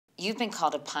You've been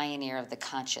called a pioneer of the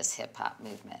conscious hip-hop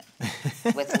movement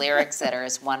with lyrics that are,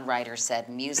 as one writer said,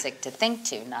 music to think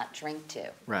to, not drink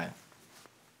to. Right.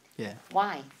 Yeah.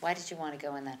 Why? Why did you want to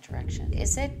go in that direction?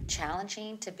 Is it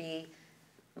challenging to be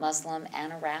Muslim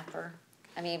and a rapper?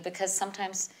 I mean, because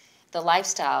sometimes the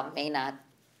lifestyle may not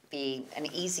be an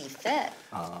easy fit.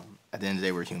 At the end of the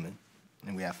day, we're human,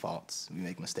 and we have faults. We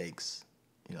make mistakes.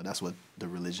 You know, that's what the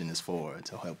religion is for,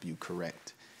 to help you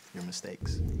correct your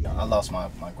mistakes. I lost my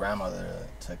grandmother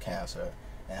to cancer,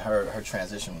 and her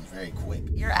transition was very quick.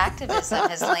 Your activism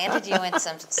has landed you in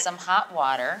some hot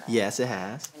water. Yes, it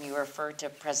has. And you referred to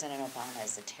President Obama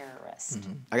as a terrorist.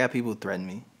 Mm-hmm. I got people who threaten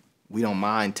me. We don't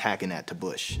mind tacking that to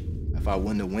Bush. If I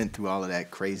wouldn't have went through all of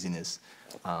that craziness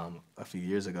a few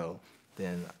years ago,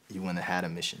 then you wouldn't have had a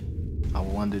mission. I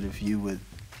wondered if you would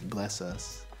bless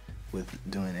us with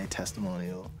doing a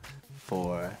testimonial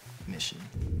for Mission.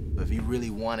 But if you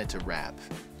really wanted to rap,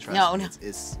 trust me,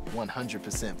 it's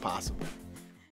 100% possible.